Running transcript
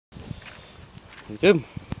YouTube.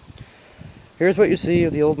 Here's what you see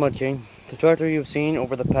of the old Mudking. The tractor you've seen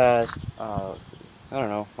over the past, I don't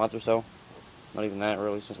know, month or so. Not even that,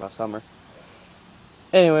 really, since last summer.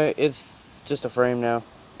 Anyway, it's just a frame now,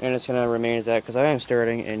 and it's going to remain as that because I am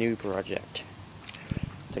starting a new project.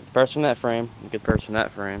 Take the parts from that frame, get parts from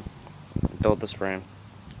that frame, and build this frame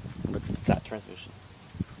with that transmission.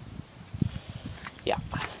 Yeah,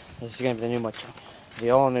 this is going to be the new Mudking.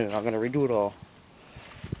 The all new. I'm going to redo it all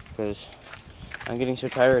because I'm getting so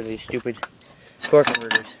tired of these stupid torque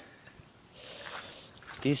converters.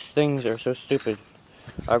 These things are so stupid.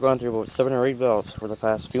 I've gone through about 7 or 8 belts for the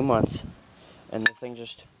past few months, and this thing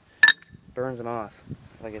just burns them off.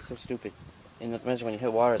 Like, it's so stupid. And not to mention, when you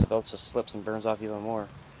hit water, the belt just slips and burns off even more.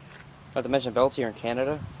 Not to mention, belts here in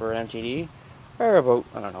Canada for an MTD are about,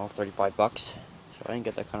 I don't know, 35 bucks. So I didn't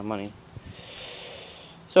get that kind of money.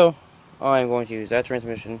 So, I'm going to use that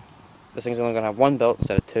transmission. This thing's only going to have 1 belt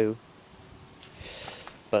instead of 2.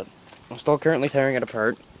 But I'm still currently tearing it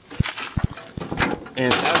apart.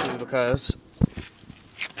 And sadly, because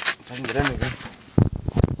if I can get in here,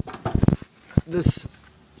 this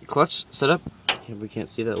clutch setup, we can't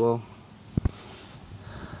see that well.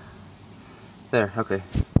 There, okay.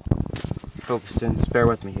 Focused in, just bear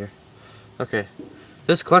with me here. Okay,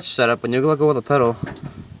 this clutch setup, when you let go of the pedal,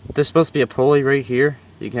 there's supposed to be a pulley right here.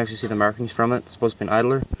 You can actually see the markings from it. It's supposed to be an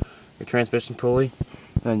idler, your transmission pulley,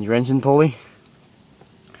 and your engine pulley.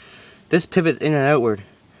 This pivots in and outward,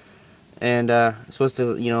 and it's supposed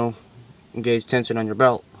to, you know, engage tension on your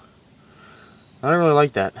belt. I don't really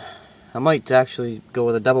like that. I might actually go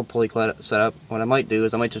with a double pulley setup. What I might do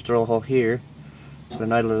is I might just drill a hole here, put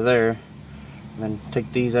an idler there, and then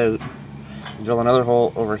take these out, and drill another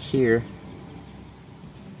hole over here,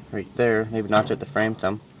 right there, maybe notch out the frame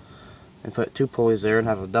some, and put 2 pulleys there and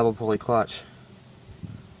have a double pulley clutch,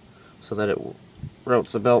 so that it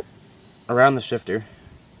routes the belt around the shifter,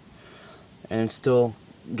 and it still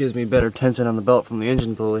gives me better tension on the belt from the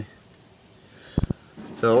engine pulley.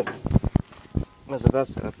 So that's the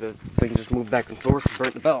best setup. The thing just moved back and forth and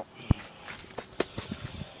burnt the belt.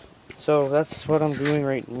 So that's what I'm doing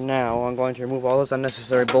right now. I'm going to remove all this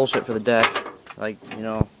unnecessary bullshit for the deck, like, you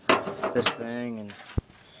know, this thing and,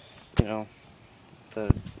 you know,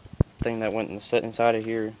 the thing that went inside of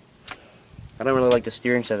here. I don't really like the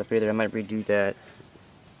steering setup either. I might redo that.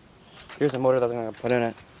 Here's the motor that I'm going to put in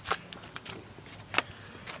it.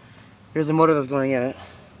 Here's the motor that's going in it.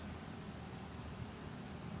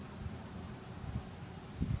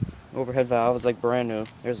 Overhead valve is like brand new.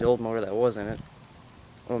 There's the old motor that was in it.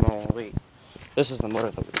 Oh no, wait. This is the motor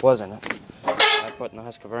that was in it. I put in the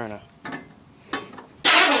Husqvarna.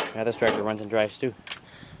 Yeah, this tractor runs and drives too.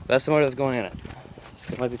 That's the motor that's going in it.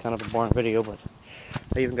 It might be kind of a boring video, but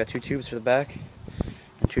I even got 2 tubes for the back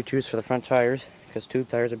and 2 tubes for the front tires, because tube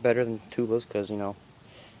tires are better than tubeless, because, you know,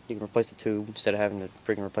 you can replace the tube instead of having to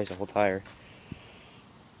freaking replace the whole tire.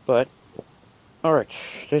 But, alright,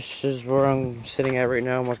 this is where I'm sitting at right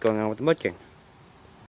now and what's going on with the Mudking.